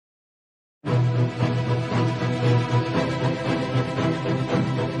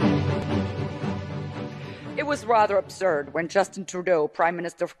was rather absurd when Justin Trudeau, Prime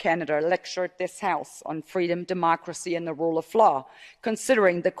Minister of Canada, lectured this House on freedom, democracy and the rule of law,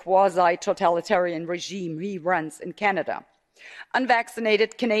 considering the quasi-totalitarian regime he runs in Canada.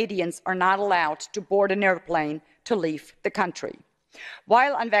 Unvaccinated Canadians are not allowed to board an airplane to leave the country.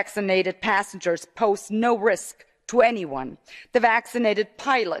 While unvaccinated passengers pose no risk to anyone, the vaccinated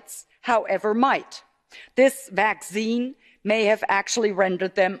pilots, however, might. This vaccine may have actually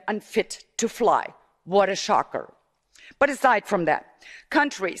rendered them unfit to fly. What a shocker. But aside from that,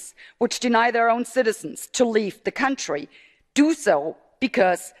 countries which deny their own citizens to leave the country do so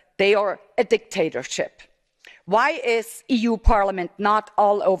because they are a dictatorship. Why is EU Parliament not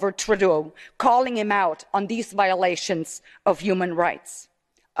all over Trudeau, calling him out on these violations of human rights?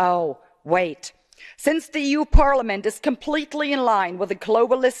 Oh, wait. Since the EU Parliament is completely in line with the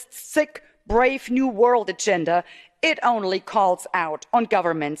globalist, sick, brave new world agenda, it only calls out on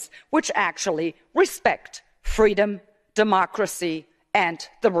governments which actually respect freedom, democracy, and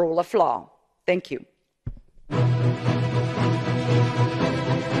the rule of law. Thank you.